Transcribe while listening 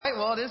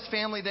well, it is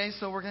family day,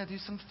 so we're going to do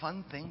some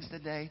fun things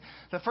today.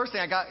 The first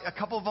thing, I got a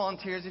couple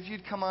volunteers. If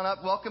you'd come on up,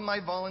 welcome my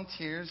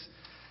volunteers.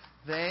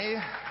 They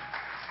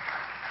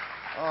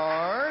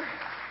are,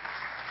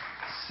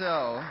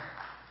 so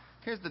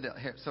here's the deal.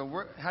 Here,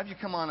 so have you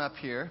come on up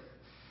here,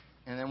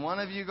 and then one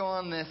of you go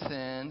on this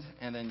end,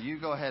 and then you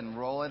go ahead and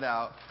roll it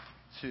out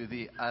to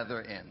the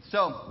other end.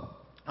 So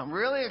I'm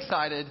really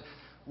excited.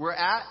 We're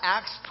at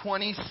Acts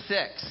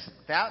 26.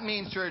 That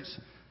means, church,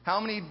 how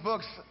many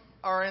books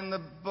are in the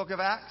book of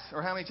Acts?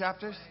 Or how many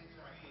chapters?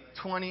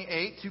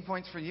 28. 2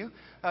 points for you.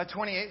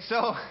 28.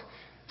 So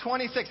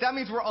 26. That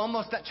means we're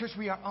almost at church.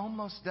 We are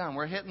almost done.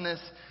 We're hitting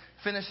this,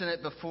 finishing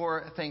it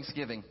before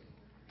Thanksgiving.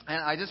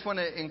 And I just want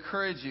to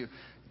encourage you.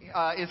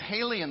 Is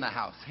Haley in the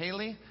house?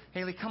 Haley,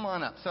 come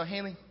on up. So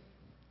Haley,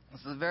 this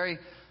is a very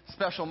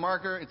special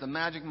marker. It's a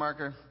magic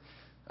marker.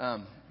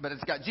 But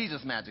it's got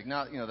Jesus magic,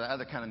 not, the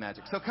other kind of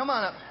magic. So come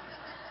on up.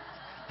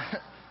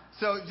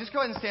 So just go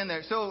ahead and stand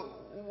there. So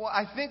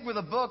I think with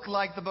a book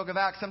like the book of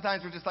Acts,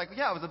 sometimes we're just like,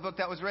 yeah, it was a book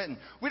that was written.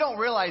 We don't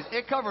realize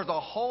it covers a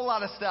whole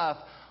lot of stuff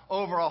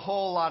over a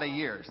whole lot of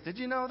years. Did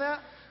you know that?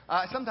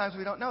 Sometimes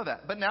we don't know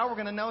that. But now we're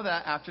going to know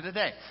that after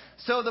today.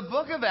 So the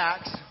book of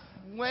Acts,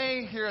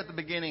 way here at the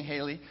beginning,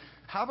 Haley,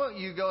 how about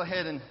you go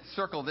ahead and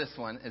circle this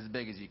one as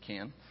big as you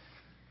can.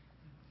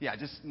 Yeah,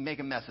 just make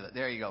a mess of it.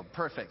 There you go.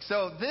 Perfect.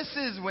 So this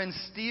is when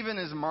Stephen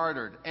is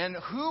martyred. And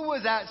who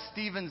was at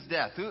Stephen's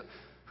death? Who?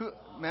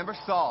 Remember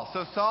Saul.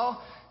 So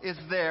Saul is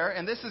there,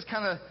 and this is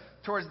kind of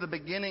towards the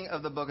beginning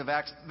of the book of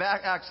Acts.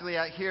 Back actually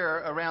at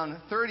here, around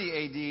 30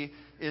 A.D.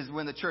 is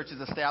when the church is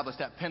established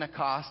at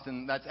Pentecost,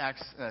 and that's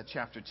Acts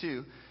chapter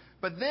 2.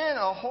 But then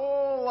a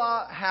whole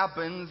lot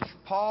happens.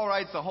 Paul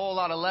writes a whole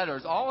lot of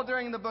letters, all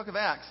during the book of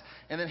Acts.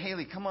 And then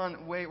Haley, come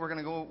on, we're going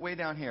to go way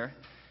down here.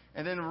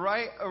 And then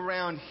right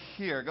around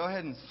here, go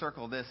ahead and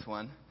circle this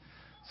one.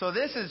 So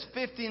this is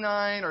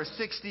 59 or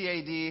 60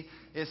 A.D.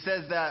 It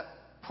says that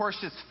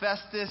Porcius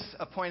Festus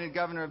appointed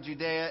governor of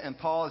Judea, and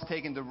Paul is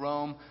taken to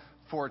Rome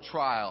for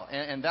trial.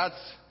 And that's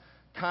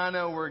kind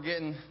of, we're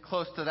getting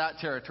close to that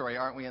territory,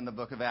 aren't we, in the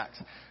book of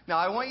Acts? Now,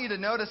 I want you to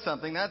notice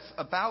something. That's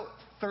about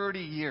 30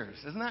 years.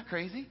 Isn't that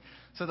crazy?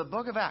 So the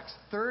book of Acts,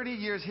 30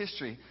 years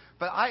history.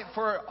 But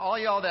for all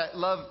y'all that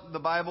love the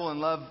Bible and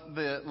love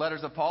the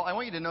letters of Paul, I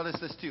want you to notice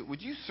this too. Would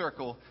you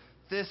circle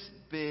this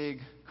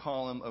big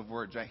column of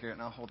words right here?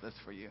 And I'll hold this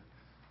for you.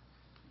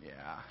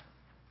 Yeah.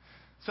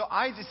 So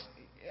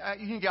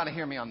you got to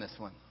hear me on this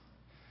one.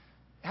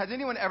 Has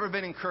anyone ever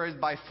been encouraged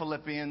by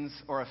Philippians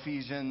or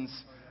Ephesians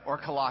or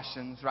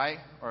Colossians, right?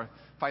 Or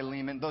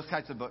Philemon, those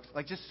types of books.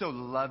 Like just so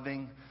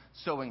loving,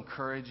 so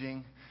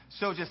encouraging,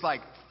 so just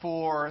like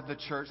for the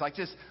church, like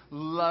just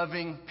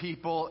loving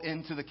people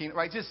into the kingdom,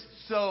 right? Just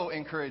so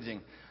encouraging.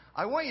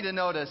 I want you to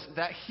notice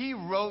that he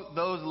wrote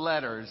those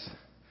letters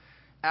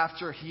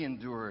after he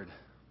endured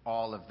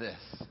all of this.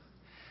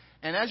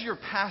 And as your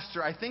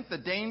pastor, I think the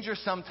danger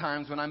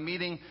sometimes when I'm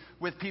meeting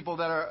with people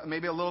that are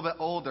maybe a little bit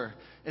older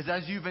is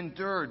as you've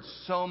endured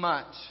so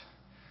much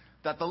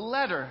that the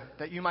letter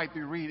that you might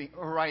be reading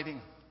or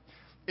writing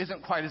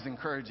isn't quite as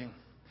encouraging,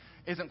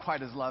 isn't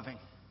quite as loving.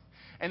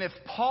 And if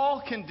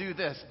Paul can do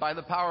this by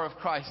the power of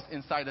Christ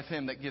inside of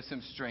him that gives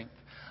him strength,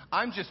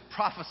 I'm just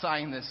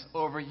prophesying this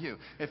over you.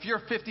 If you're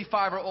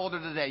 55 or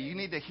older today, you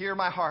need to hear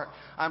my heart.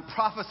 I'm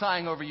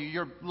prophesying over you.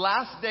 Your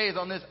last days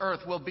on this earth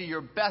will be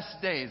your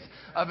best days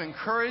of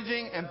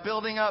encouraging and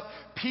building up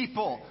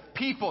people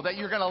that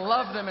you're going to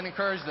love them and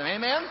encourage them.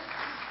 Amen?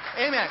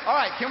 Amen. All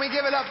right, can we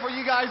give it up for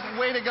you guys?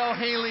 Way to go,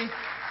 Haley.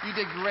 You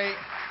did great.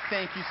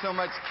 Thank you so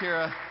much,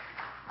 Kira.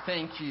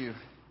 Thank you,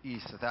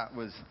 Issa. That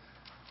was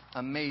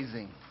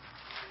amazing.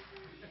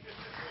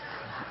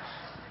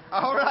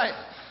 All right.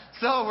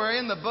 So we're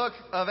in the book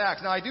of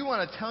Acts. Now, I do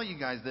want to tell you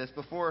guys this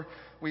before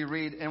we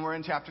read, and we're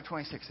in chapter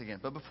 26 again.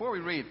 But before we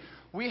read,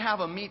 we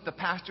have a Meet the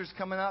Pastors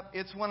coming up.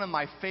 It's one of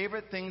my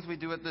favorite things we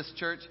do at this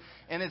church,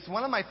 and it's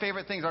one of my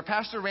favorite things. Are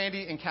Pastor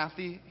Randy and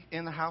Kathy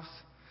in the house?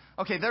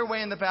 Okay, they're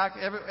way in the back.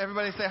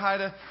 Everybody say hi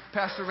to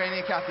Pastor Randy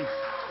and Kathy.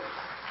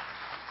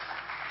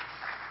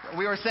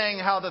 We were saying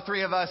how the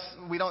three of us,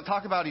 we don't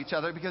talk about each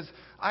other because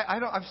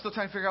I'm still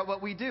trying to figure out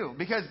what we do.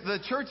 Because the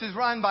church is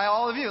run by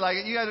all of you.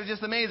 Like, you guys are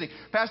just amazing.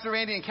 Pastor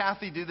Randy and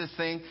Kathy do this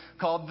thing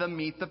called the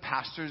Meet the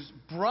Pastors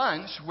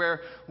Brunch, where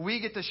we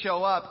get to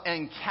show up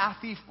and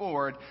Kathy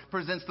Ford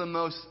presents the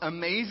most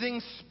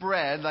amazing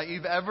spread that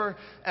you've ever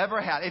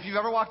had. If you've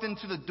ever walked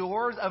into the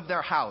doors of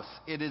their house,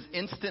 it is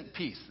instant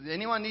peace.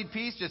 Anyone need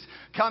peace? Just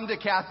come to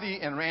Kathy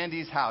and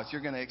Randy's house.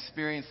 You're going to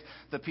experience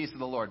the peace of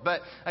the Lord.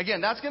 But again,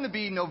 that's going to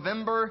be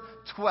November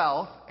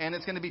 12th, and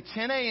it's going to be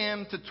 10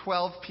 a.m. to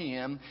 12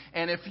 p.m.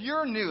 And if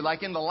you're new,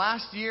 like in the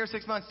last year,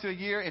 6 months to a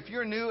year, if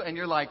you're new and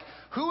you're like,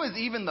 who is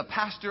even the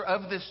pastor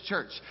of this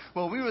church?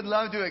 Well, we would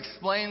love to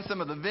explain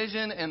some of the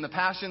vision and the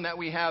passion that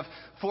we have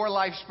for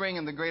LifeSpring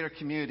and the greater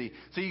community.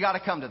 So you got to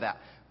come to that.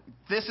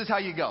 this is how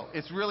you go.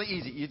 It's really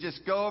easy. You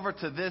just go over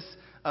to this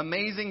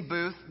amazing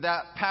booth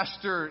that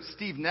Pastor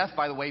Steve Neff,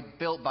 by the way,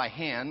 built by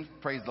hand.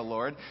 Praise the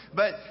Lord.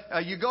 But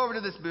you go over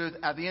to this booth.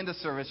 At the end of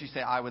service, you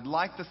say, I would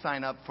like to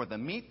sign up for the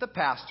Meet the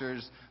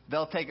Pastors.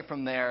 They'll take it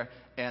from there.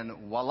 And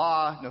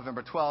voila,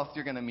 November 12th,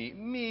 you're going to meet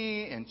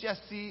me and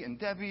Jesse and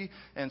Debbie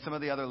and some of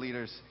the other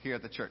leaders here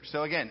at the church.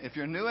 So again, if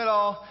you're new at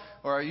all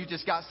or you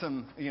just got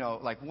some,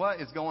 like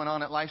what is going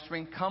on at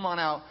LifeSpring, come on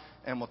out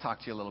and we'll talk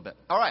to you a little bit.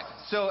 All right,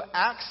 so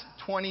Acts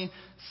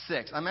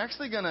 26. I'm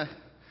actually going to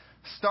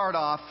start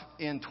off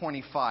in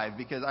 25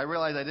 because I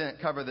realized I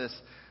didn't cover this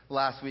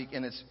last week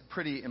and it's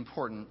pretty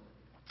important.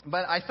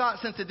 But I thought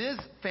since it is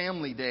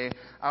Family Day,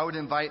 I would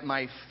invite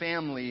my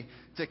family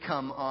to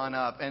come on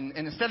up. And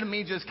instead of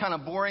me just kind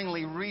of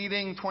boringly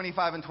reading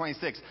 25 and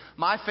 26,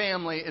 my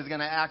family is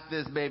going to act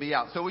this baby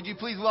out. So would you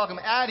please welcome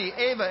Addie,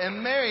 Ava,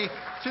 and Mary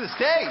to the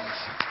stage.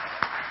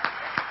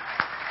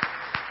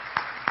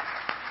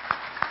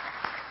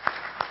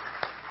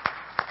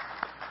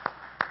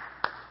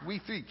 We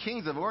three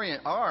kings of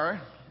Orient are.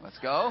 Let's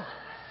go.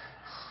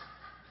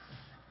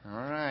 All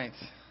right.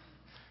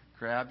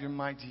 Grab your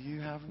mic.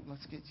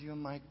 Let's get you a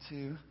mic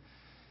too.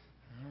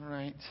 All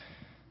right.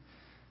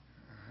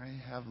 I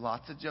have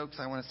lots of jokes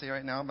I want to say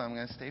right now, but I'm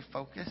going to stay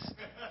focused.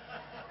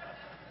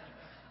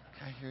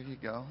 Okay, here you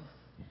go.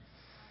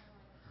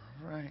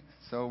 All right.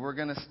 So we're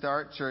going to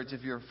start, church.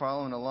 If you're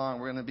following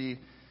along, we're going to be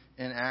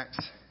in Acts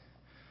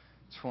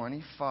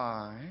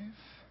 25.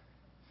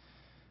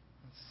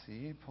 Let's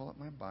see. Pull up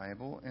my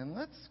Bible. And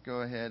let's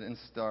go ahead and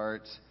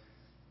start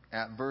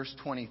at verse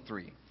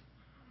 23.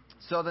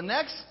 So the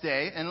next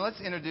day, and let's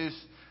introduce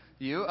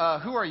you.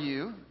 Who are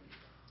you?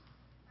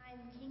 I'm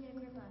King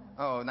Agrippa.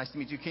 Oh, nice to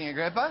meet you, King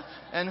Agrippa.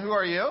 And who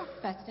are you?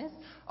 Festus.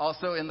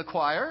 Also in the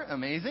choir.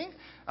 Amazing.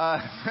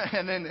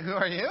 And then who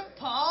are you?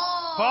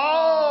 Paul.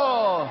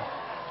 Paul!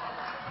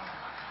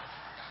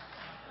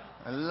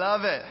 I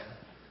love it.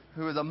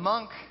 Who is a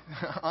monk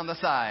on the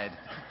side.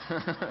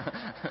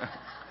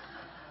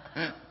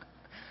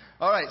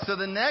 All right, so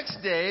the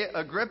next day,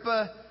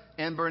 Agrippa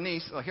and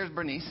Bernice. Oh, here's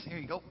Bernice. Here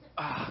you go.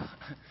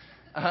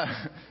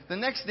 The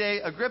next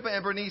day, Agrippa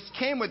and Bernice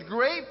came with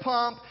great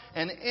pomp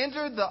and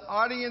entered the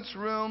audience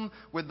room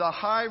with the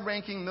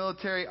high-ranking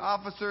military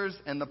officers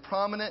and the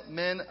prominent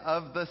men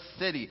of the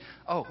city.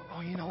 Oh,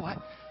 you know what?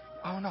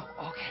 Oh, no.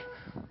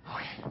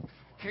 Okay.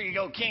 Here you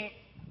go, King.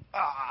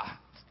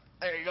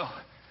 There you go.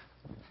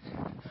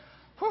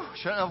 Whew,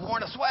 shouldn't have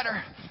worn a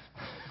sweater.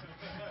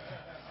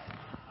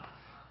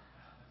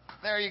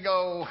 There you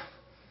go,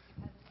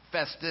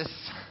 Festus.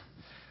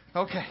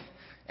 Okay.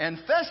 And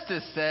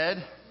Festus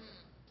said,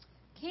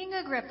 King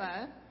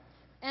Agrippa,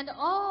 and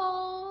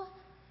all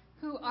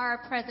who are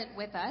present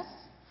with us,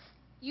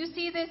 you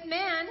see this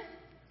man.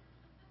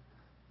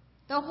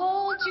 The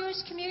whole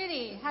Jewish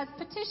community has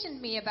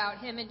petitioned me about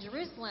him in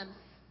Jerusalem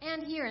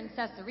and here in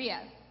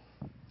Caesarea,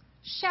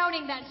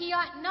 shouting that he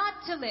ought not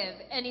to live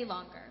any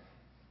longer.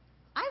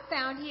 I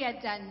found he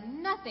had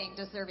done nothing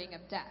deserving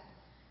of death,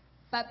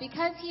 but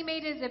because he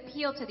made his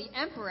appeal to the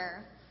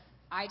emperor,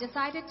 I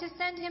decided to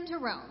send him to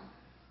Rome.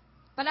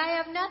 But I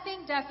have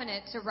nothing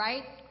definite to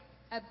write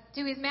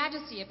to His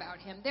Majesty about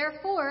him.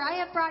 Therefore, I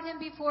have brought him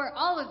before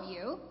all of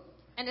you,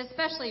 and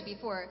especially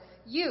before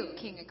you,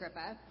 King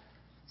Agrippa,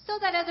 so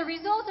that as a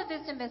result of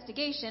this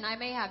investigation, I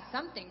may have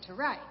something to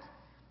write.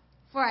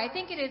 For I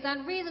think it is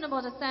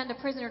unreasonable to send a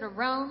prisoner to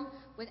Rome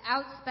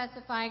without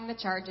specifying the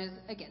charges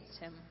against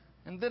him.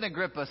 And then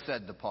Agrippa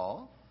said to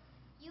Paul,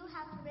 You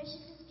have permission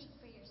to speak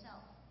for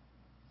yourself.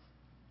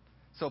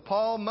 So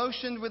Paul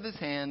motioned with his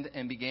hand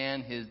and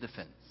began his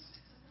defense.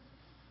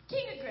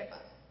 King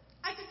Agrippa,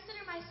 I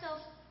consider myself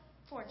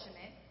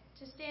fortunate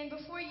to stand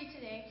before you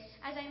today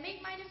as I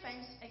make my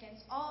defense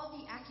against all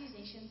the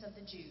accusations of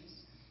the Jews,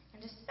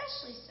 and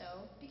especially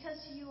so because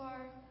you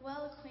are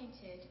well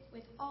acquainted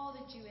with all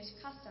the Jewish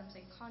customs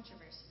and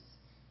controversies.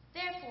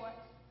 Therefore,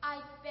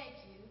 I beg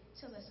you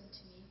to listen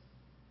to me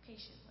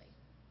patiently.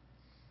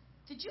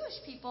 The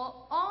Jewish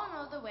people all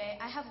know the way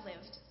I have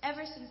lived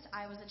ever since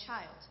I was a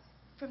child,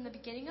 from the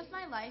beginning of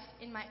my life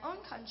in my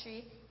own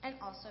country and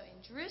also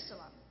in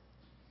Jerusalem.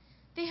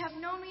 They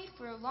have known me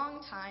for a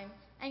long time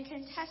and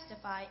can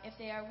testify, if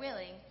they are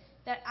willing,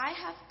 that I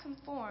have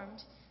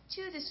conformed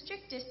to the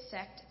strictest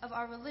sect of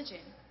our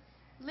religion,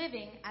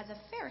 living as a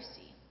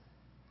Pharisee.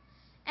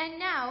 And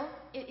now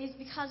it is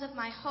because of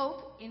my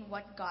hope in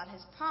what God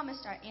has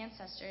promised our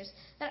ancestors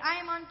that I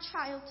am on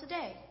trial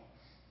today.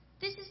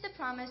 This is the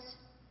promise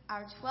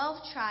our 12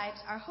 tribes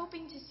are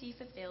hoping to see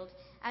fulfilled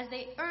as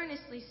they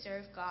earnestly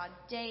serve God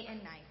day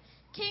and night.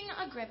 King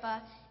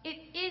Agrippa,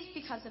 it is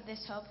because of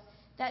this hope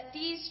that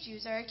these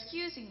Jews are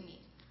accusing me.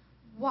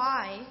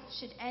 Why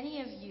should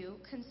any of you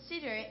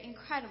consider it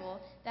incredible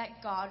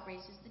that God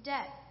raises the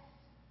dead?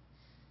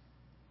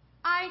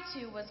 I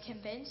too was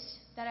convinced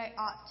that I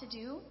ought to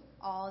do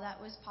all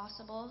that was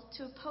possible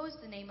to oppose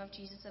the name of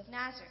Jesus of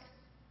Nazareth.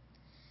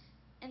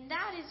 And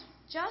that is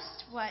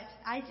just what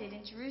I did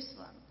in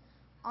Jerusalem.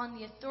 On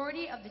the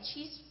authority of the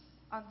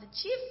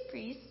chief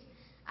priests,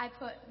 I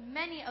put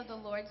many of the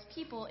Lord's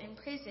people in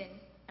prison,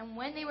 and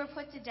when they were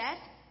put to death,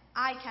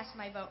 I cast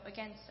my vote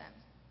against them.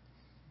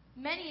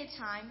 Many a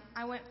time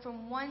I went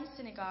from one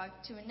synagogue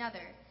to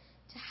another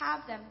to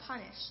have them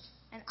punished,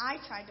 and I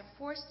tried to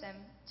force them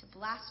to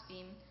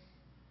blaspheme.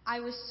 I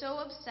was so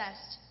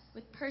obsessed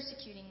with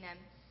persecuting them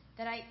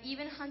that I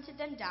even hunted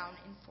them down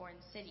in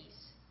foreign cities.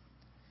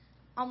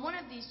 On one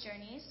of these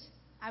journeys,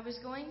 I was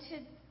going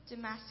to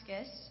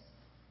Damascus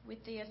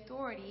with the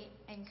authority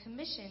and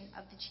commission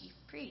of the chief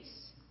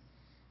priests.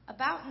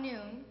 About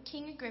noon,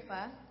 King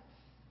Agrippa,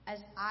 as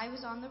I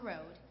was on the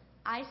road,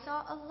 I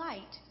saw a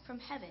light from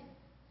heaven,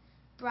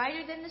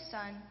 brighter than the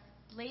sun,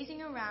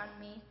 blazing around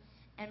me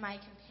and my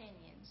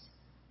companions.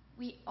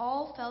 We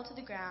all fell to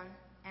the ground,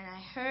 and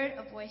I heard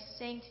a voice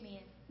saying to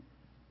me,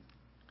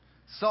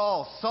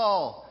 Saul,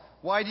 Saul,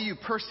 why do you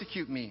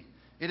persecute me?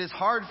 It is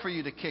hard for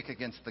you to kick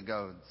against the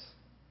goads.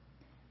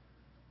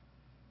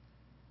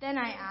 Then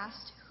I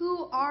asked,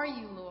 Who are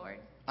you, Lord?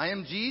 I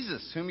am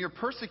Jesus, whom you're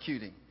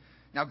persecuting.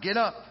 Now get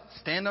up,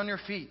 stand on your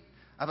feet.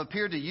 I've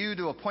appeared to you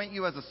to appoint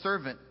you as a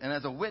servant and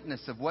as a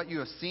witness of what you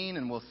have seen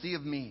and will see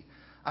of me.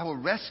 I will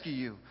rescue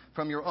you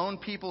from your own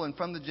people and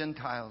from the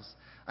Gentiles.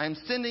 I am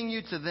sending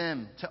you to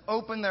them to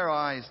open their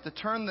eyes, to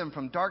turn them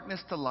from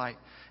darkness to light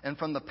and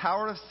from the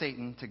power of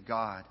Satan to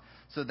God,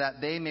 so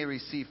that they may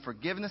receive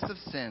forgiveness of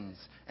sins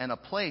and a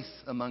place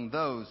among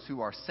those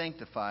who are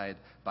sanctified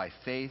by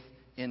faith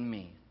in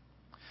me.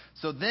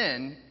 So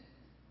then,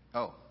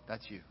 oh,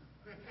 that's you.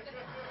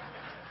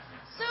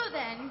 So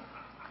then,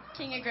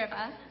 King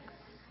Agrippa,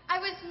 I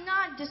was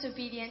not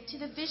disobedient to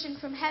the vision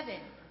from heaven,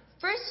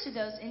 first to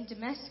those in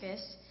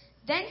Damascus,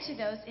 then to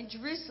those in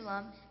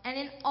Jerusalem and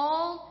in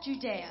all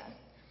Judea,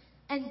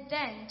 and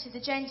then to the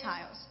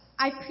Gentiles.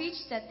 I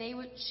preached that they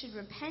should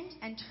repent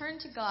and turn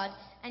to God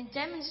and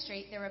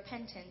demonstrate their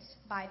repentance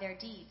by their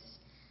deeds.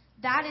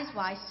 That is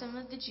why some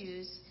of the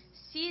Jews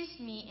seized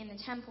me in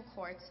the temple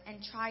courts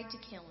and tried to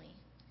kill me.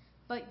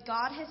 But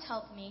God has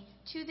helped me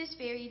to this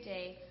very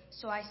day,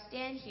 so I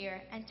stand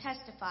here and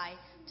testify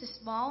to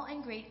small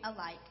and great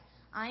alike.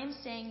 I am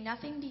saying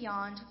nothing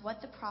beyond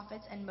what the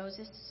prophets and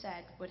Moses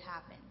said would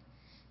happen,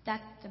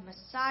 that the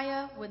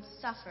Messiah would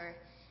suffer,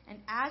 and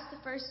as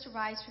the first to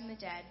rise from the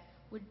dead,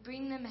 would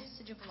bring the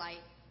message of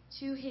light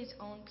to his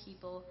own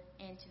people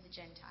and to the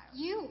Gentiles.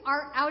 You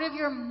are out of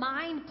your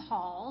mind,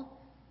 Paul.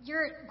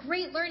 Your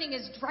great learning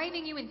is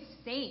driving you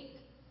insane.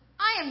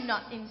 I am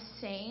not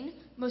insane,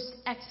 most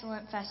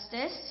excellent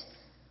Festus.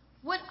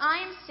 What I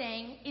am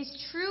saying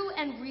is true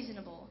and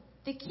reasonable.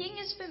 The king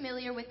is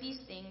familiar with these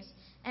things,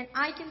 and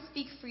I can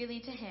speak freely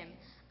to him.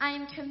 I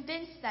am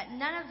convinced that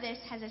none of this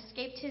has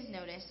escaped his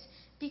notice,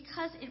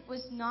 because it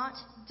was not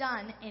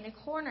done in a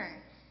corner.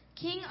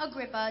 King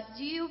Agrippa,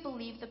 do you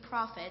believe the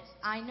prophets?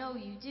 I know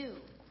you do.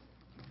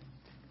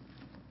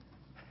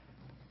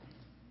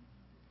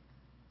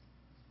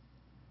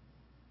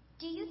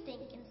 Do you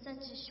think in such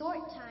a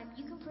short time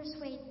you can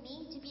persuade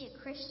me to be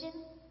a Christian?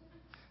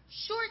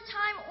 Short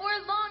time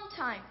or long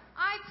time,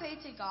 I pray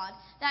to God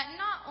that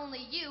not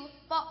only you,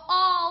 but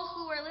all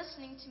who are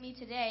listening to me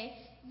today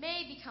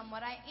may become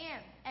what I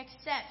am,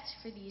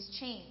 except for these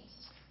chains.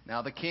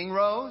 Now the king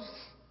rose,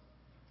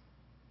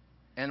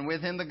 and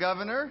with him the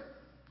governor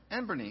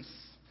and Bernice,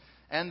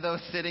 and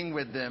those sitting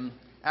with them.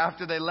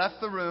 After they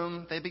left the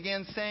room, they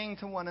began saying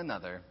to one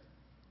another,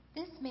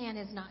 This man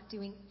is not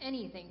doing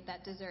anything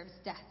that deserves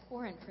death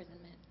or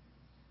imprisonment.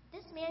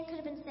 This man could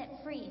have been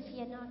set free if he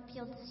had not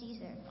appealed to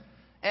Caesar.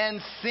 And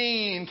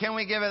scene. Can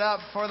we give it up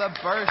for the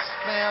Bursch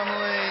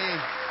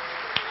family?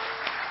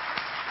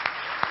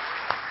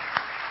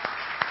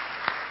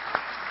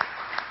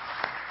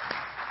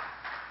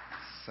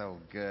 So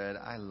good.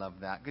 I love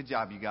that. Good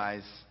job, you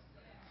guys.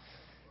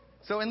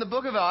 So in the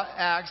book of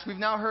Acts, we've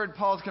now heard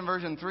Paul's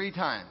conversion 3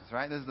 times,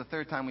 right? This is the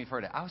 3rd time we've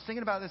heard it. I was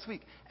thinking about it this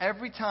week.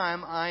 Every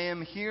time I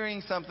am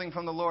hearing something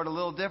from the Lord a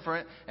little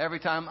different, every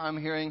time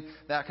I'm hearing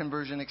that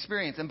conversion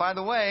experience. And by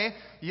the way,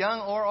 young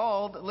or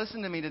old,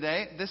 listen to me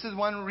today. This is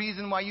one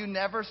reason why you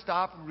never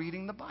stop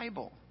reading the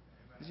Bible.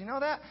 Did you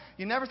know that?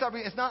 You never stop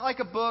reading. It's not like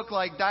a book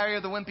like Diary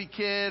of the Wimpy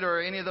Kid or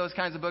any of those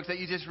kinds of books that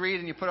you just read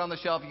and you put on the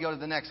shelf, you go to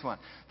the next one.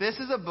 This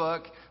is a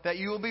book that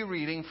you will be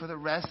reading for the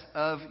rest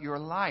of your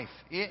life.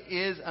 It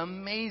is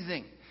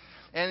amazing.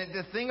 And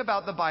the thing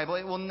about the Bible,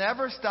 it will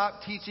never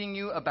stop teaching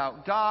you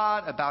about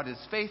God, about His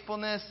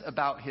faithfulness,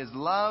 about His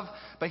love.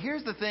 But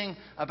here's the thing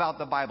about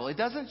the Bible. It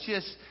doesn't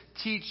just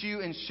teach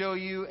you and show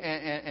you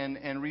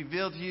and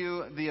reveal to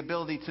you the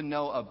ability to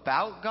know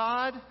about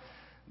God.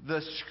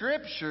 The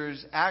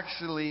Scriptures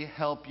actually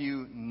help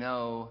you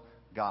know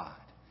God.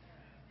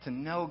 To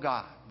know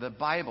God. The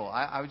Bible.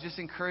 I would just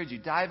encourage you,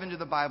 dive into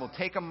the Bible.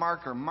 Take a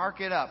marker. Mark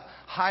it up.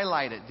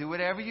 Highlight it. Do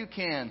whatever you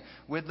can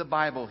with the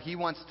Bible. He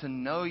wants to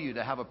know you,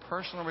 to have a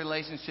personal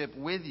relationship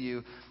with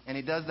you. And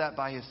He does that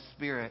by His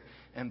Spirit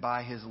and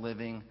by His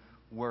living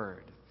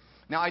Word.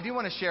 Now, I do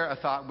want to share a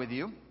thought with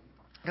you.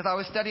 Because I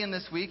was studying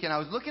this week and I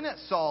was looking at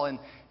Saul.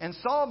 And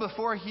Saul,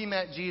 before he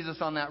met Jesus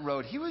on that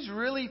road, he was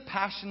really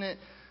passionate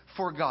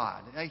for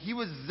God. He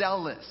was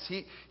zealous.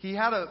 He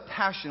had a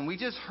passion. We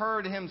just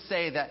heard him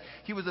say that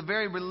he was a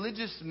very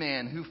religious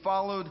man who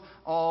followed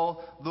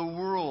all the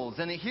rules.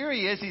 And here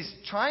he is. He's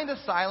trying to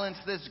silence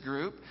this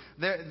group.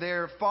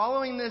 They're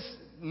following this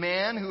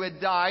man who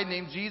had died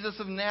named Jesus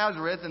of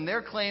Nazareth, and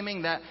they're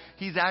claiming that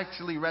he's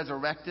actually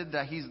resurrected,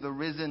 that he's the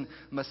risen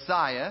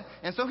Messiah.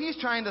 And so he's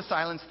trying to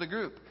silence the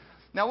group.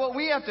 Now, what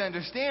we have to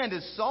understand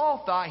is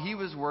Saul thought he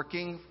was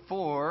working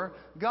for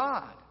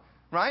God,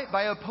 right?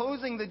 By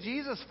opposing the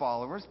Jesus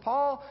followers,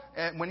 Paul,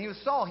 when he was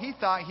Saul, he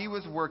thought he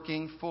was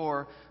working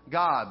for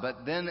God.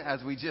 But then,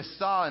 as we just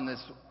saw in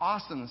this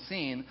awesome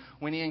scene,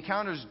 when he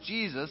encounters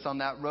Jesus on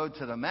that road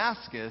to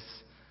Damascus,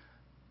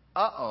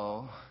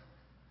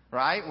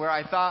 right? Where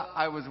I thought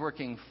I was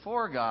working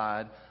for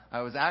God,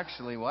 I was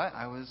actually what?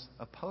 I was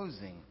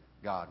opposing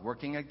God,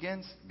 working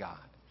against God.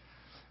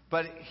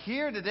 But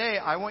here today,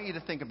 I want you to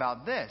think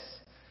about this.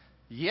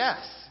 Yes,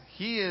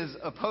 he is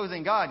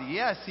opposing God.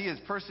 Yes, he is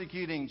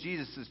persecuting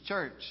Jesus'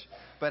 church.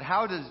 But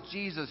how does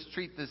Jesus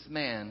treat this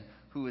man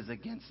who is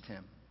against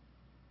him?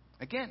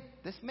 Again,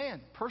 this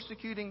man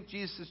persecuting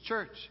Jesus'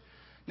 church.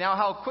 Now,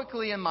 how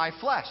quickly in my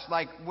flesh,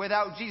 like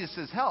without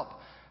Jesus' help,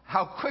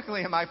 how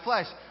quickly in my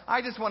flesh,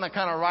 I just want to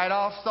kind of write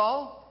off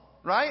Saul,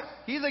 right?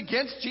 He's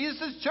against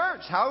Jesus'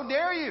 church. How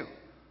dare you?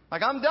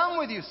 Like, I'm done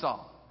with you,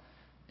 Saul.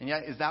 And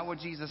yet, is that what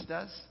Jesus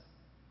does?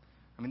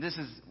 I mean, this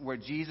is where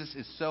Jesus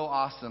is so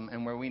awesome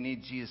and where we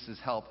need Jesus'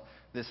 help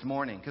this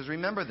morning. Because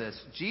remember this,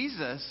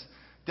 Jesus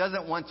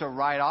doesn't want to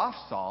write off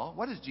Saul.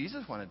 What does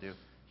Jesus want to do?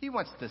 He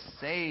wants to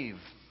save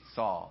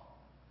Saul.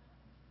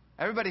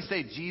 Everybody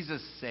say,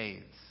 Jesus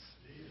saves.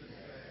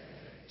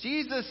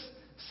 Jesus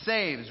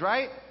saves,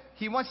 right?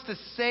 He wants to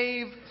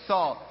save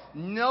Saul.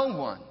 No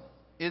one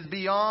is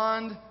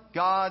beyond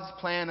God's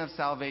plan of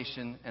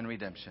salvation and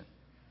redemption.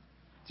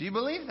 Do you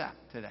believe that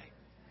today?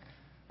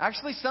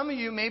 Actually, some of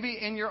you, maybe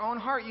in your own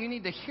heart, you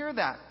need to hear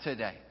that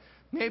today.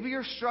 Maybe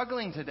you're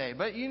struggling today,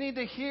 but you need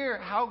to hear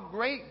how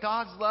great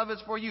God's love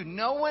is for you.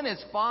 No one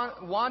has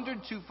wandered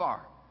too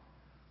far.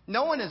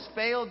 No one has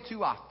failed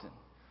too often.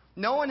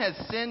 No one has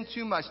sinned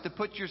too much to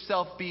put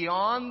yourself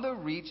beyond the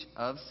reach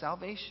of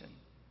salvation.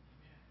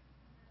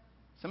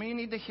 Some of you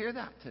need to hear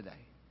that today.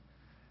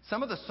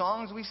 Some of the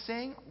songs we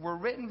sing were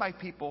written by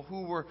people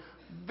who were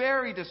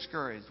very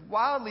discouraged,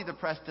 wildly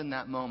depressed in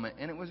that moment.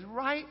 And it was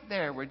right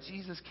there where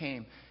Jesus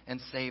came and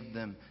saved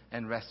them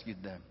and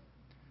rescued them.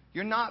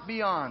 You're not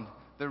beyond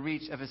the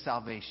reach of his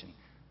salvation.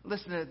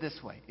 Listen to it this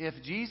way. If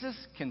Jesus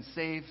can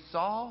save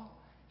Saul,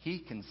 he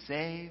can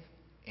save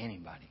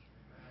anybody.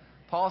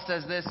 Paul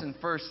says this in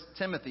 1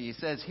 Timothy. He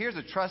says, here's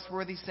a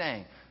trustworthy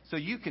saying. So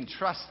you can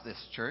trust this,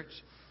 church.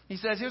 He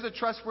says, here's a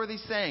trustworthy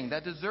saying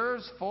that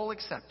deserves full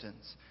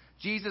acceptance.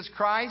 Jesus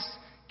Christ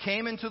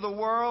came into the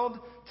world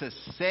to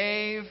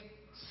save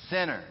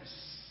sinners,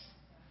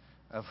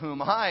 of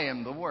whom I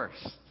am the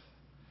worst.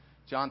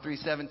 John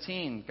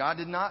 3:17, God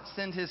did not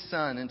send his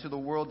Son into the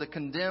world to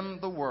condemn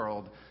the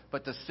world,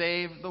 but to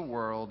save the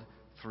world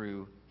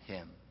through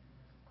him.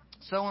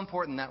 So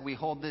important that we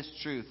hold this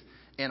truth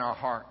in our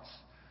hearts.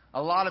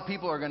 A lot of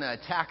people are going to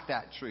attack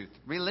that truth.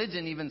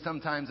 Religion even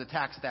sometimes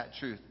attacks that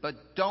truth.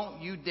 But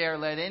don't you dare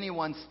let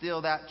anyone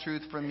steal that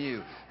truth from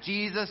you.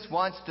 Jesus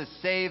wants to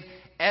save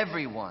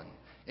everyone,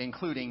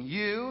 including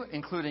you,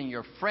 including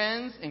your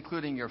friends,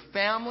 including your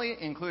family,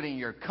 including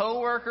your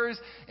coworkers,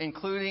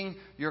 including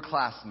your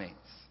classmates.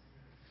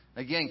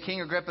 Again,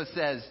 King Agrippa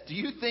says, do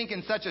you think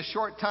in such a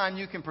short time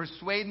you can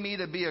persuade me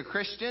to be a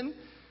Christian?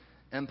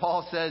 And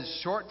Paul says,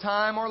 short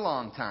time or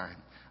long time.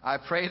 I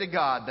pray to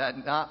God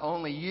that not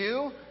only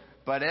you,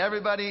 but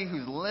everybody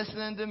who's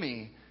listening to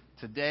me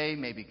today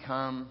may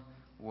become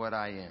what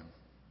I am.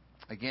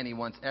 Again, he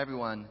wants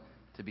everyone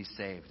to be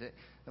saved.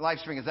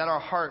 LifeSpring, is that our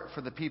heart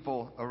for the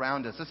people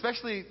around us?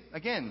 Especially,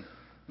 again,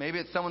 maybe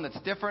it's someone that's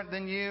different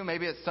than you.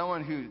 Maybe it's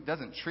someone who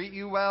doesn't treat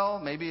you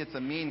well. Maybe it's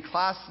a mean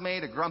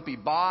classmate, a grumpy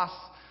boss,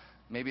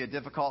 maybe a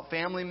difficult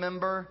family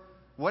member.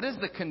 What is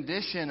the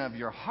condition of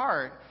your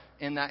heart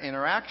in that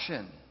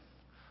interaction?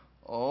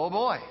 Oh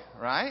boy,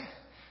 right?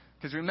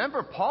 Because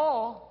remember,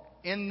 Paul,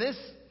 in this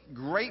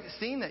great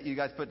scene that you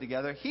guys put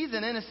together, he's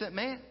an innocent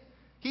man.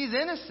 He's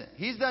innocent.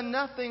 He's done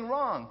nothing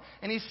wrong.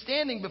 And he's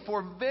standing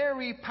before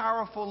very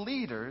powerful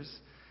leaders.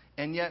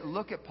 And yet,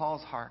 look at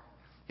Paul's heart.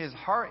 His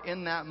heart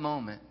in that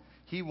moment,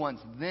 he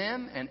wants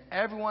them and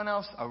everyone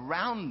else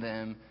around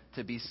them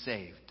to be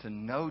saved, to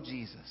know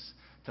Jesus,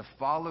 to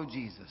follow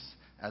Jesus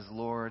as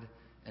Lord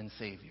and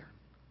Savior.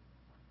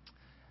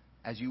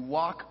 As you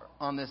walk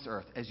on this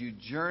earth, as you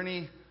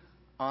journey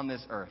on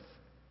this earth,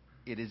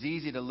 it is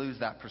easy to lose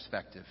that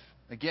perspective.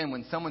 Again,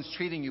 when someone's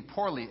treating you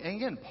poorly, and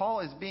again, Paul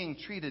is being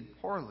treated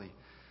poorly,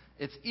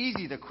 it's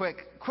easy to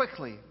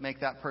quickly make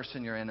that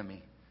person your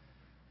enemy.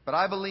 But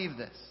I believe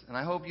this, and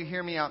I hope you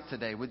hear me out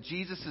today. With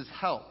Jesus'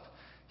 help,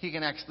 he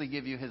can actually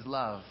give you his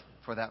love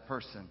for that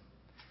person,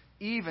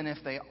 even if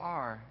they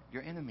are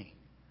your enemy.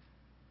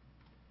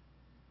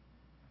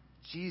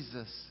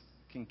 Jesus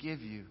can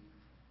give you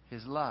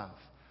his love.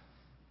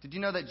 Did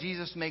you know that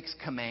Jesus makes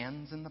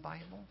commands in the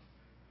Bible?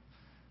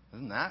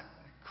 Isn't that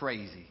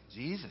crazy.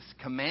 Jesus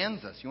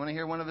commands us. You want to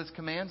hear one of his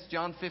commands?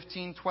 John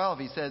 15:12.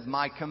 He says,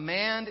 my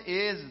command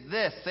is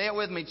this. Say it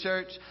with me,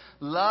 church.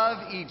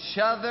 Love each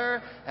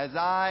other as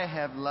I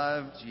have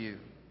loved you.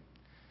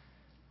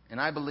 And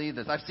I believe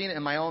this. I've seen it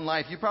in my own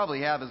life. You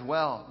probably have as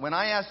well. When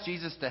I ask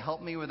Jesus to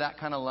help me with that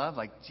kind of love,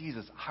 like,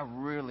 Jesus, I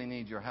really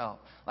need your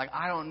help. Like,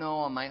 I don't know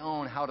on my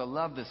own how to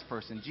love this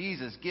person.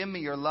 Jesus, give me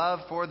your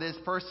love for this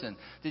person.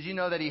 Did you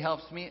know that he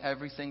helps me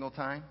every single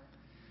time?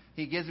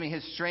 He gives me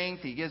his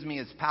strength. He gives me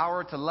his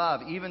power to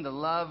love, even to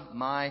love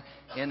my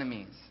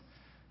enemies.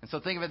 And so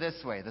think of it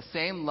this way. The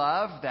same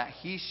love that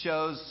he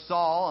shows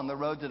Saul on the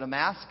road to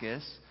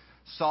Damascus,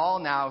 Saul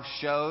now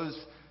shows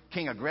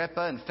King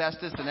Agrippa and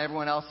Festus and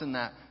everyone else in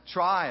that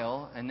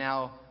trial. And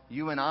now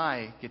you and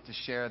I get to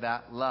share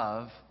that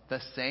love, the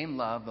same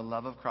love, the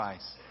love of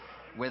Christ,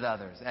 with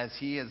others. As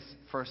he has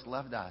first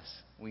loved us,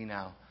 we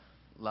now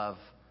love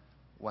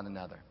one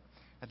another.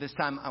 At this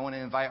time, I want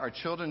to invite our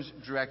children's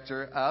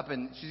director up,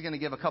 and she's going to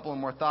give a couple of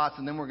more thoughts,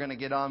 and then we're going to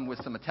get on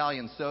with some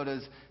Italian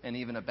sodas and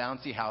even a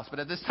bouncy house. But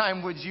at this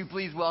time, would you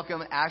please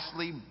welcome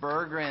Ashlea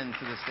Bergren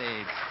to the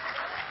stage?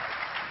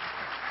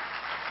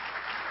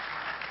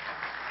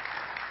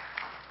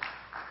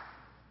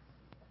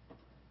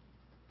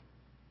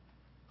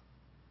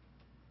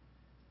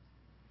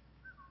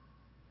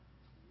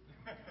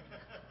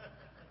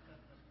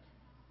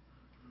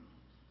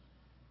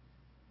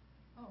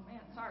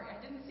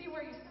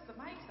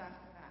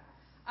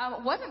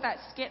 Wasn't that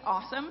skit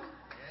awesome?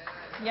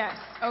 Yes.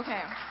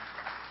 Okay.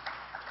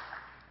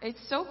 It's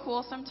so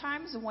cool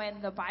sometimes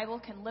when the Bible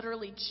can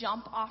literally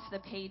jump off the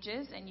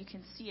pages and you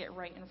can see it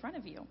right in front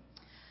of you.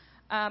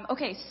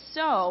 Okay,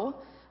 so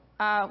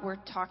we're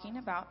talking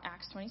about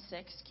Acts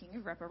 26, King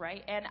Agrippa,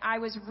 right? And I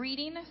was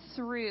reading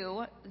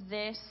through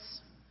this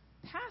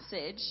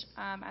passage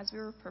as we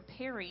were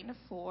preparing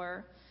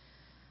for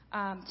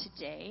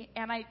today,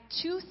 and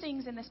two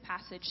things in this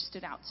passage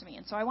stood out to me,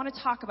 and so I want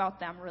to talk about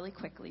them really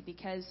quickly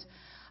because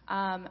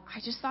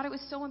I just thought it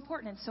was so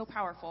important and so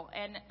powerful.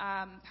 And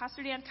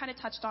Pastor Dan kind of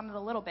touched on it a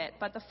little bit,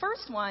 but the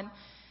first one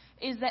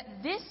is that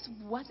this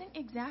wasn't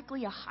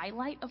exactly a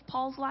highlight of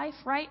Paul's life,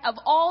 right? Of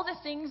all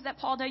the things that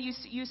Paul did,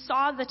 you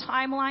saw the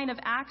timeline of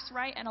Acts,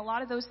 right? And a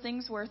lot of those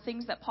things were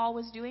things that Paul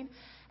was doing,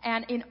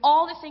 and in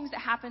all the things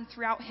that happened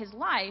throughout his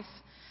life,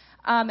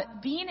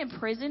 being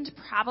imprisoned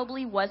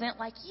probably wasn't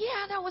like,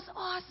 yeah, that was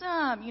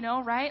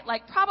awesome, right?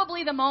 Like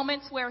probably the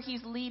moments where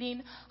he's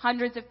leading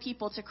hundreds of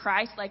people to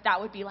Christ, like that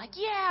would be like,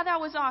 yeah, that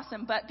was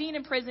awesome. But being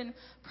in prison,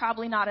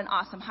 probably not an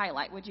awesome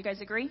highlight. Would you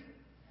guys agree?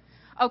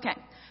 Okay.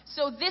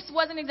 So this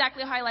wasn't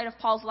exactly a highlight of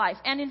Paul's life.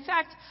 And in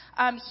fact,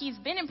 he's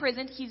been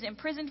imprisoned. He's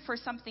imprisoned for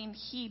something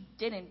he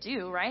didn't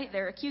do, right?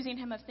 They're accusing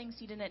him of things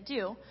he didn't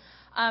do.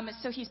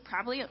 So he's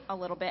probably a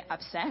little bit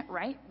upset,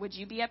 right? Would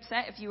you be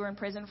upset if you were in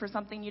prison for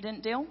something you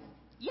didn't do?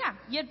 Yeah,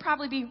 you'd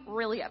probably be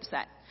really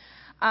upset.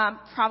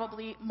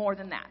 Probably more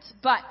than that.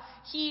 But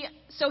he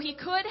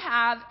could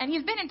have, and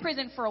he's been in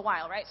prison for a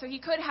while, right? So he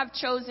could have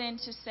chosen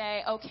to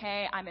say,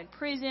 okay, I'm in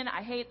prison.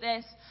 I hate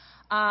this.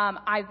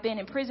 I've been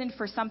imprisoned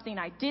for something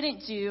I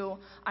didn't do.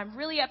 I'm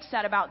really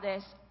upset about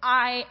this.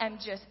 I am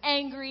just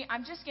angry.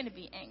 I'm just going to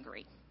be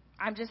angry.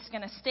 I'm just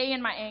going to stay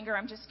in my anger.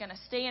 I'm just going to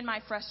stay in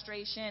my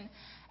frustration.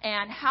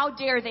 And how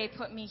dare they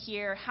put me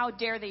here? How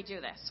dare they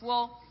do this?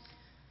 Well,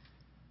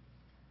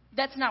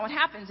 that's not what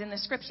happens in the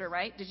scripture,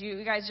 right?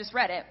 You guys just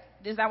read it.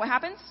 Is that what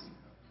happens?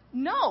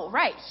 No,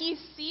 right. He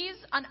sees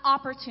an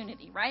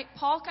opportunity, right?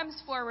 Paul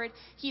comes forward.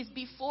 He's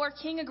before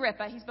King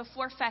Agrippa. He's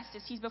before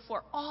Festus. He's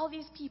before all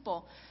these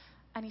people.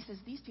 And he says,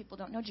 these people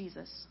don't know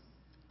Jesus.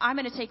 I'm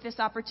going to take this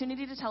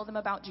opportunity to tell them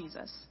about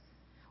Jesus.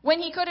 When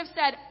he could have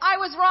said, I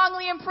was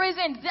wrongly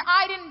imprisoned.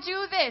 I didn't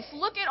do this.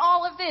 Look at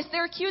all of this.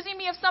 They're accusing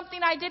me of something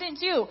I didn't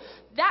do.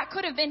 That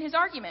could have been his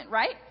argument,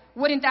 right?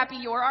 Wouldn't that be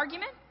your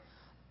argument?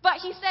 But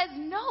he says,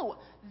 no,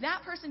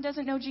 that person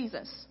doesn't know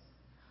Jesus.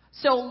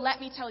 So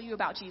let me tell you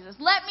about Jesus.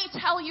 Let me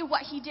tell you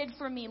what he did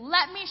for me.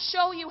 Let me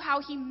show you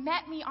how he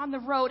met me on the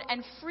road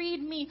and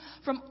freed me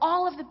from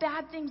all of the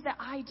bad things that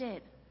I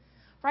did.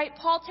 Right?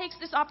 Paul takes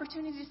this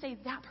opportunity to say,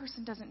 that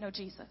person doesn't know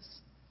Jesus.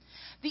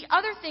 The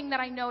other thing that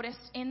I noticed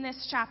in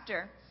this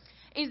chapter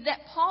is that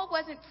Paul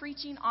wasn't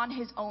preaching on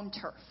his own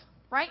turf.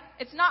 Right?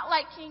 It's not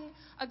like King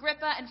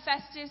Agrippa and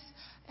Festus,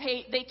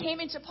 hey, they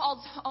came into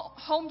Paul's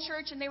home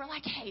church and they were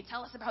like, hey,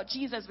 tell us about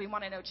Jesus. We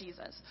want to know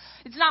Jesus.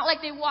 It's not like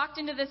they walked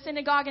into the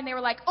synagogue and they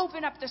were like,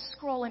 open up the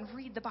scroll and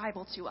read the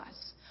Bible to us.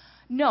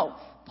 No,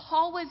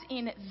 Paul was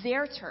in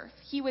their turf.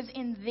 He was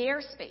in their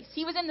space.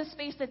 He was in the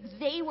space that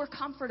they were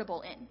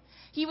comfortable in.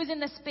 He was in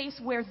the space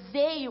where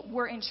they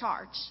were in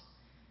charge.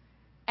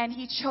 And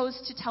he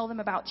chose to tell them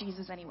about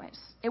Jesus anyways.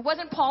 It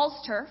wasn't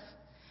Paul's turf.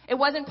 It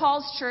wasn't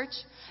Paul's church.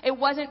 It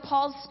wasn't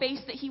Paul's space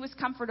that he was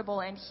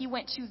comfortable in. He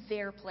went to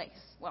their place.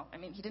 Well, I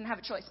mean, he didn't have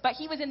a choice, but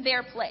he was in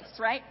their place,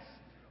 right?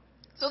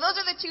 So those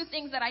are the two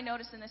things that I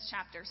noticed in this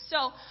chapter.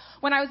 So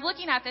when I was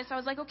looking at this, I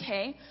was like,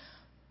 okay,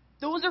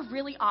 those are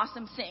really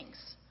awesome things.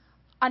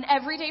 An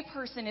everyday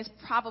person is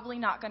probably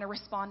not going to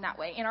respond that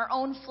way. In our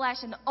own flesh,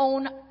 in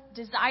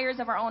desires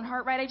of our own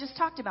heart, right? I just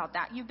talked about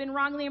that. You've been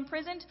wrongly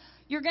imprisoned.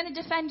 You're going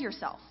to defend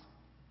yourself.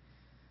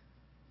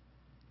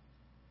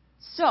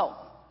 So,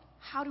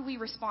 how do we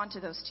respond to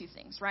those two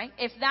things, right?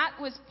 If that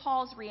was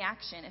Paul's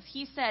reaction, if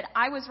he said,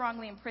 I was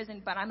wrongly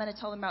imprisoned, but I'm going to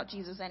tell them about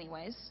Jesus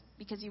anyways,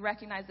 because he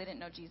recognized they didn't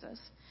know Jesus,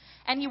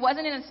 and he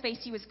wasn't in a space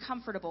he was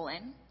comfortable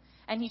in,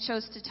 and he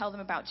chose to tell them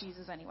about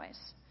Jesus anyways.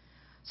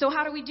 So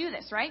how do we do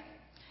this, right?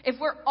 If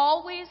we're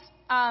always,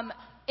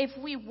 if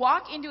we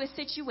walk into a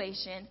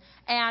situation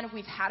and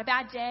we've had a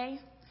bad day,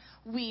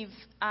 we've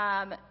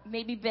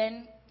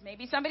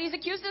maybe somebody's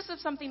accused us of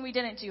something we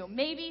didn't do.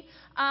 Maybe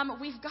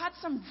we've got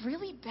some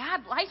really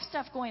bad life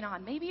stuff going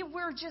on. Maybe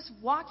we're just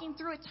walking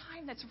through a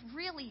time that's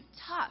really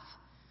tough.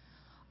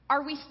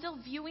 Are we still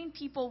viewing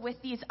people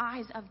with these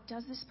eyes of,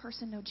 does this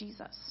person know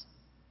Jesus?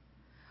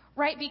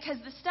 Right? Because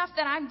the stuff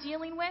that I'm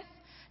dealing with,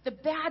 the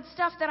bad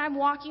stuff that I'm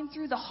walking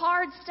through, the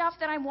hard stuff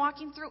that I'm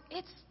walking through,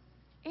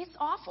 it's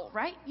awful,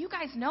 right? You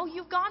guys know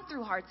you've gone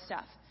through hard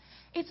stuff.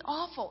 It's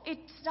awful. It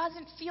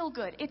doesn't feel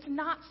good. It's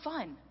not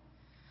fun.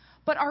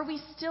 But are we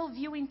still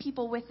viewing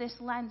people with this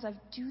lens of,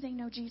 do they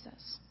know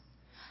Jesus?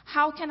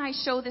 How can I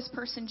show this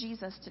person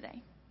Jesus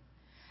today?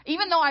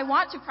 Even though I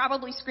want to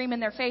probably scream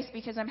in their face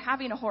because I'm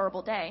having a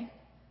horrible day,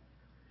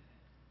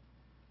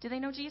 do they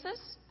know Jesus?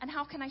 And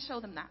how can I show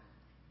them that?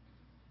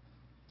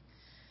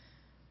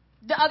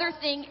 The other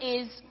thing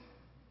is,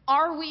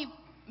 are we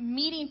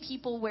meeting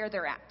people where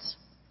they're at?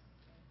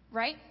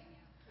 Right?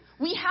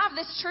 We have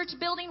this church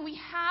building. We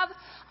have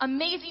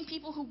amazing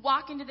people who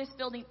walk into this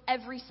building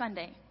every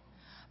Sunday.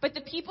 But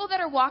the people that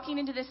are walking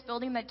into this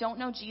building that don't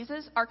know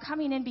Jesus are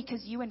coming in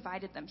because you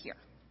invited them here.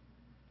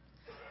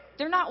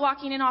 They're not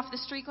walking in off the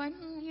street going,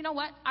 you know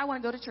what? I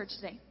want to go to church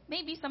today.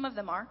 Maybe some of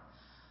them are.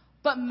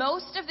 But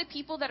most of the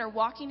people that are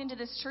walking into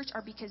this church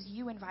are because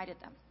you invited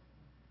them.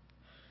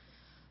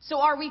 So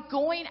are we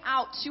going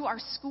out to our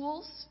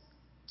schools,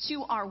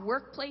 to our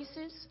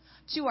workplaces,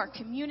 to our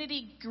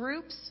community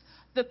groups,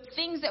 the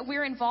things that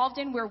we're involved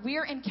in where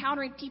we're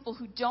encountering people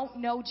who don't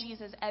know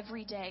Jesus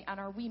every day, and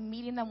are we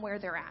meeting them where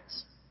they're at?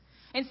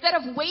 Instead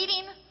of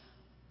waiting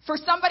for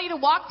somebody to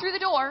walk through the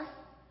door,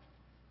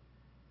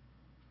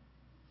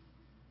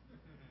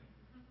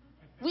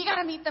 we got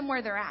to meet them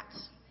where they're at.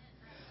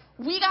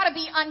 We got to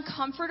be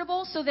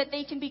uncomfortable so that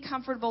they can be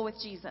comfortable with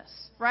Jesus,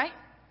 right?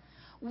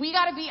 We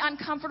got to be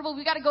uncomfortable.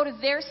 We got to go to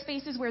their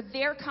spaces where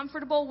they're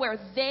comfortable, where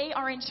they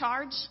are in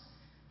charge,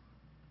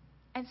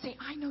 and say,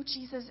 I know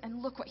Jesus,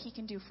 and look what he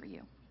can do for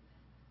you.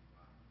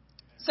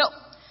 So,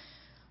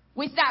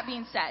 with that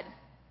being said,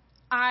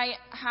 I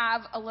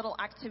have a little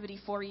activity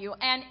for you.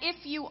 And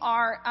if you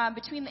are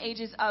between the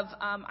ages of,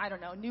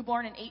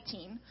 newborn and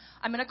 18,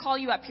 I'm going to call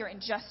you up here in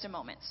just a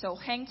moment. So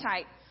hang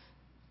tight.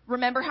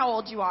 Remember how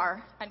old you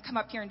are and come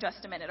up here in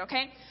just a minute,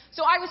 okay?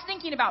 So I was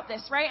thinking about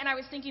this, right? And I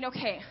was thinking,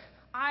 okay,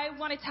 I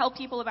want to tell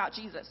people about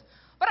Jesus,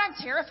 but I'm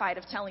terrified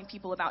of telling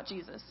people about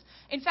Jesus.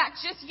 In fact,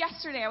 just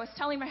yesterday I was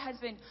telling my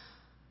husband,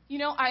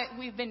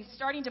 we've been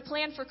starting to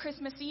plan for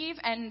Christmas Eve,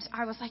 and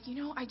I was like,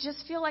 I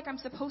just feel like I'm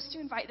supposed to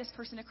invite this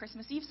person to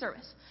Christmas Eve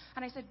service.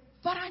 And I said,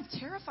 but I'm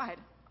terrified.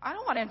 I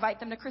don't want to invite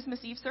them to Christmas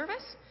Eve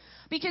service.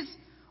 Because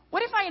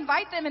what if I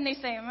invite them and they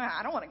say,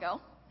 I don't want to go?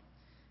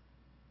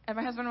 And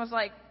my husband was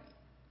like,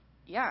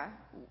 yeah,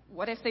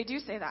 what if they do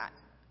say that?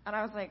 And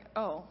I was like,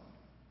 oh,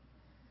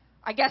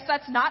 I guess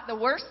that's not the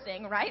worst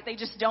thing, right? They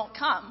just don't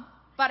come.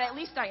 But at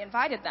least I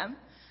invited them.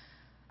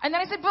 And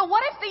then I said, but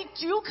what if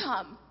they do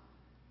come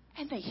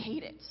and they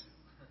hate it?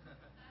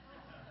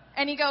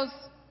 And he goes,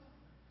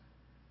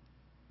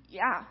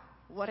 yeah,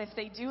 what if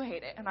they do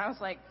hate it? And I was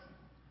like,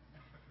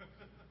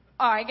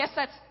 oh, I guess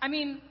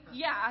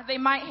yeah, they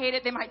might hate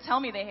it. They might tell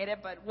me they hate it,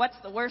 but what's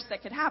the worst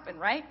that could happen,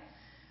 right?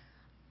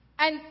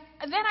 And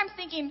then I'm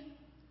thinking,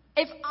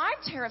 if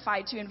I'm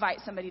terrified to invite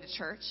somebody to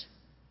church,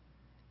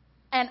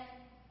 and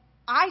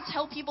I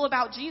tell people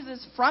about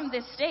Jesus from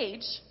this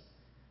stage,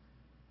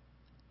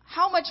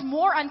 how much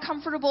more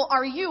uncomfortable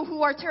are you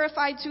who are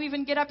terrified to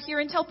even get up here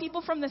and tell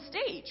people from the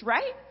stage,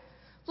 right?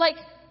 Like,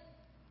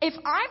 if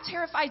I'm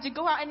terrified to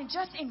go out and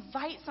just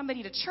invite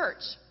somebody to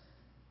church,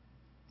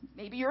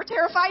 maybe you're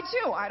terrified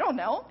too. I don't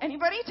know.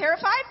 Anybody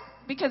terrified?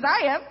 Because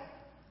I am.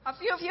 A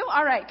few of you?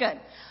 All right,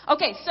 good.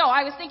 Okay, so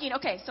I was thinking,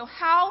 so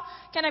how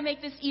can I make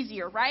this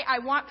easier, right? I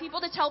want people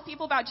to tell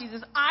people about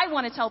Jesus. I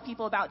want to tell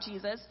people about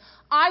Jesus.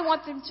 I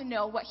want them to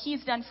know what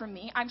he's done for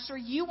me. I'm sure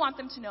you want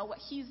them to know what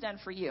he's done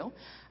for you.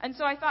 And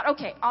so I thought,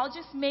 I'll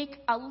just make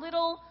a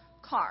little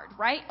card,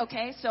 right?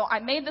 Okay, so I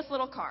made this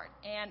little card,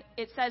 and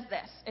it says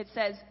this. It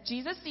says,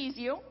 Jesus sees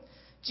you.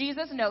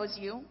 Jesus knows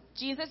you.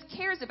 Jesus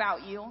cares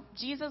about you.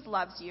 Jesus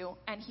loves you,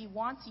 and he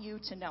wants you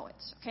to know it.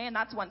 Okay, and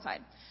that's one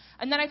side.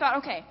 And then I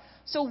thought,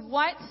 so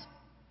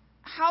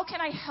how can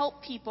I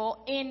help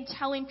people in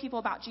telling people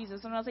about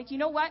Jesus? And I was like, you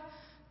know what?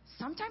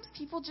 Sometimes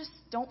people just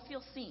don't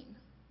feel seen,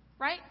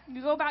 right?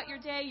 You go about your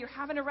day, you're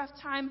having a rough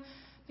time.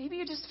 Maybe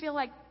you just feel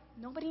like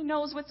nobody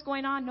knows what's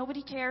going on,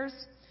 nobody cares.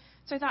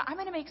 So I thought, I'm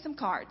going to make some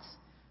cards.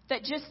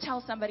 that just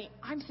tell somebody,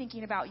 I'm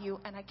thinking about you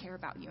and I care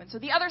about you. And so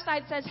the other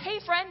side says, hey,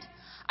 friend,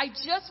 I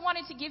just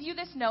wanted to give you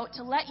this note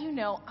to let you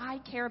know I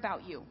care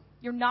about you.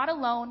 You're not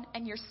alone,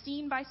 and you're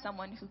seen by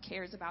someone who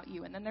cares about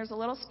you. And then there's a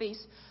little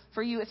space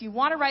for you if you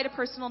want to write a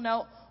personal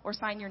note or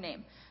sign your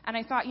name. And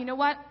I thought, you know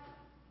what?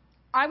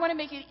 I want to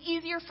make it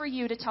easier for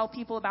you to tell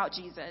people about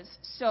Jesus.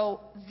 So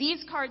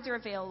these cards are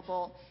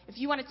available if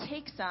you want to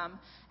take some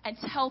and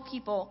tell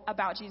people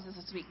about Jesus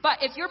this week. But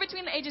if you're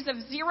between the ages of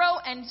 0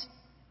 and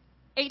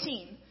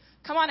 18,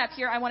 come on up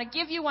here. I want to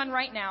give you one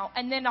right now,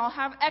 and then I'll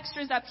have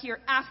extras up here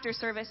after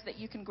service that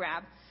you can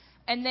grab.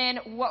 And then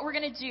what we're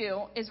going to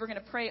do is we're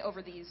going to pray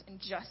over these in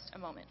just a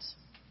moment.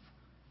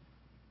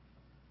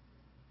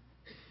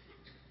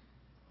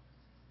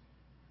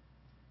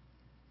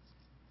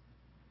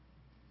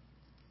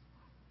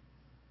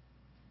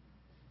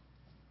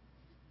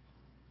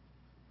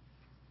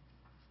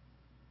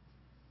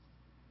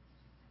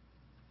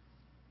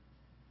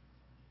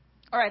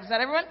 All right, is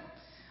that everyone?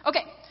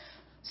 Okay,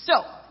 so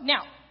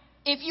now,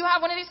 if you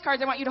have one of these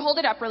cards, I want you to hold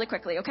it up really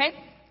quickly, okay?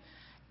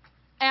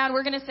 And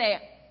we're going to say,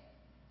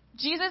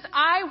 Jesus,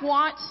 I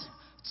want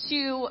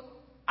you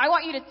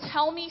to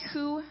tell me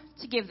who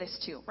to give this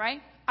to,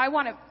 right?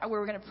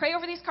 We're going to pray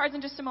over these cards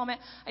in just a moment.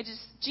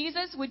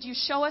 Jesus, would you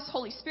show us,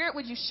 Holy Spirit,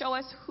 would you show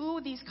us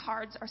who these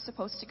cards are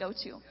supposed to go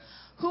to?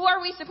 Who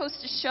are we supposed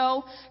to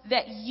show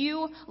that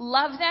you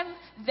love them,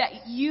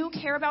 that you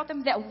care about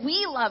them, that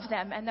we love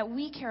them, and that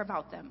we care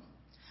about them?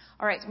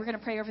 All right, so we're going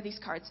to pray over these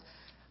cards.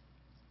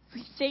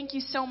 We thank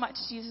you so much,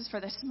 Jesus, for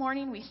this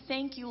morning. We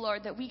thank you,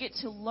 Lord, that we get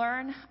to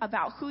learn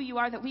about who you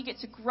are, that we get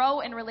to grow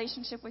in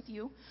relationship with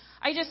you.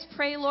 I just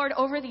pray, Lord,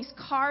 over these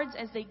cards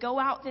as they go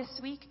out this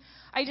week,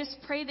 I just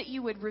pray that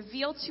you would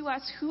reveal to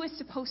us who is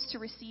supposed to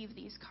receive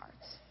these cards.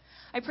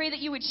 I pray that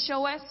you would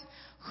show us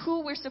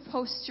who we're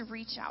supposed to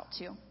reach out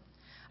to.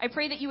 I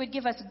pray that you would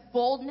give us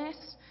boldness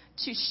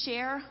to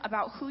share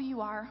about who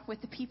you are with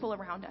the people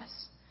around us.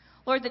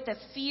 Lord, that the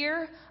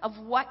fear of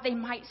what they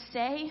might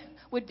say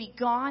would be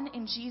gone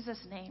in Jesus'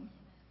 name.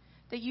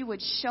 That you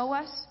would show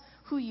us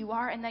who you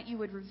are and that you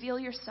would reveal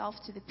yourself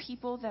to the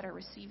people that are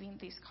receiving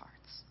these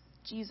cards.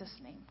 In Jesus'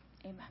 name,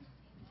 amen.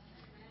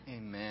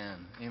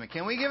 Amen. Amen.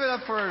 Can we give it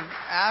up for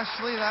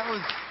Ashlea? That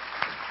was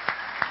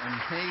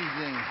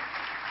amazing.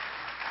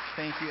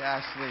 Thank you,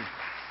 Ashlea.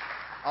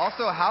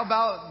 Also, how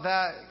about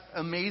that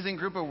amazing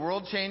group of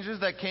world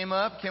changers that came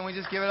up? Can we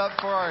just give it up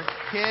for our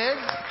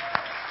kids?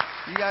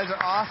 You guys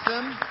are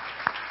awesome.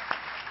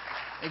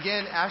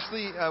 Again,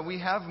 Ashlea, we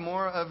have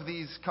more of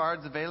these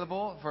cards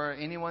available for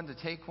anyone to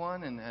take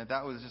one, and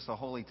that was just a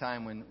holy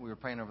time when we were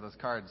praying over those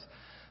cards.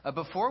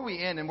 Before we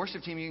end, and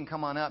worship team, you can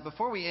come on up.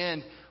 Before we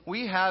end,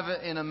 we have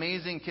an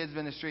amazing kids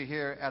ministry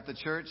here at the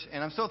church,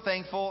 and I'm so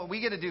thankful.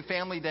 We get to do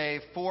Family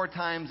Day 4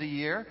 times a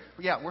year.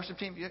 Yeah, worship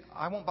team,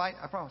 I won't bite,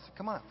 I promise.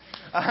 Come on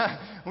up.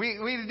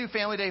 We do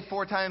Family Day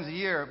 4 times a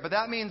year, but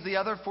that means the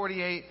other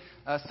 48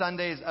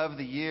 Sundays of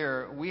the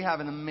year, we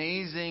have an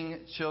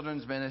amazing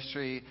children's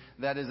ministry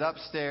that is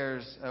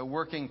upstairs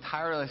working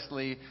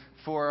tirelessly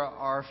for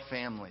our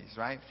families,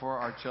 right? For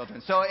our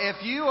children. So if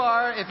you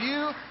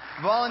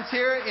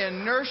volunteer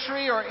in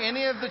nursery or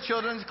any of the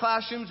children's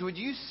classrooms, would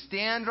you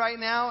stand right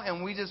now?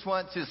 And we just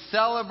want to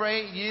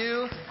celebrate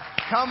you.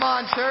 Come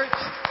on, church.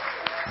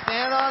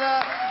 Stand on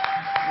up.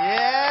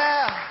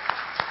 Yeah.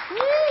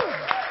 Woo.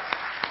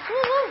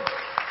 Woo-hoo.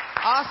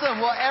 Awesome.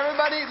 Well,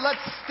 everybody,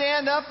 let's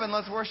stand up and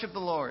let's worship the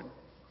Lord.